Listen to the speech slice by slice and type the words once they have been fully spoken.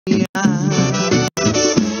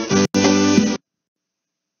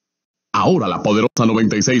Ahora la poderosa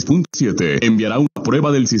 96.7 enviará una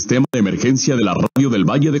prueba del sistema de emergencia de la radio del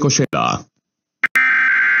Valle de Coachella.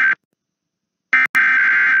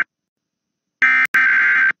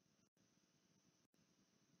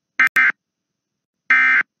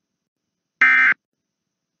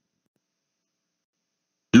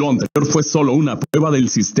 Lo anterior fue solo una prueba del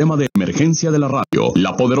sistema de emergencia de la radio.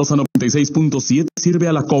 La poderosa 96.7 sirve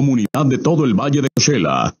a la comunidad de todo el Valle de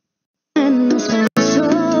Coachella.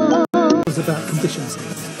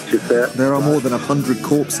 There are more than 100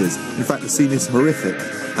 corpses. In fact, the scene is horrific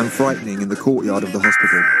and frightening in the courtyard of the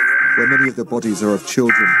hospital, where many of the bodies are of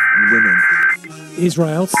children and women.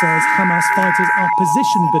 Israel says Hamas fighters are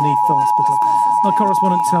positioned beneath the hospital. Our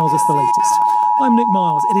correspondent tells us the latest. I'm Nick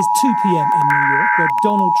Miles. It is 2 p.m. in New York, where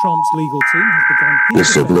Donald Trump's legal team has begun... The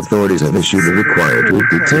civil authorities have issued a required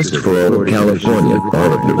weekly test for all of California,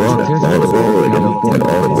 all of Nevada, all of Oregon, and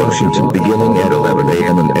all of Washington, beginning at 11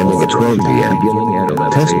 a.m. and ending at 12 p.m.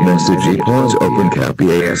 Test message equals open cap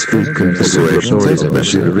EAS food configuration test have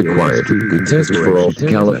issued a required weekly test for all of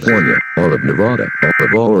California, all of Nevada, all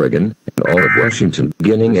of Oregon, and all of Washington,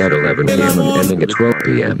 beginning at 11 a.m. and ending at 12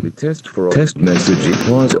 p.m. Test message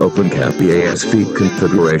equals open cap EAS feed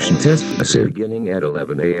configuration test message beginning at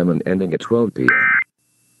 11 a.m. and ending at 12 p.m.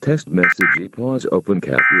 Test message equals open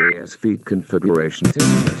cap EAS feed configuration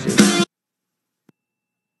test message.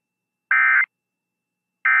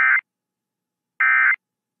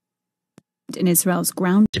 In Israel's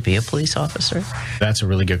ground to be a police officer? That's a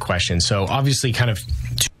really good question. So obviously kind of...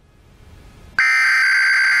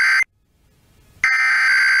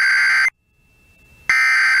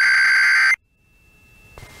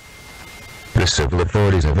 The civil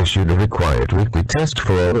authorities have issued a required weekly test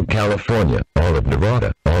for all of California, all of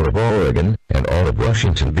Nevada, all of Oregon, and all of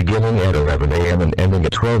Washington beginning at 11 a.m. and ending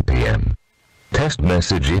at 12 p.m. Test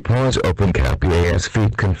message equals open cap EAS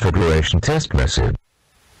feed configuration test message.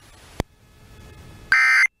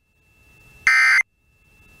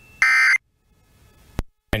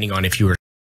 Depending on if you were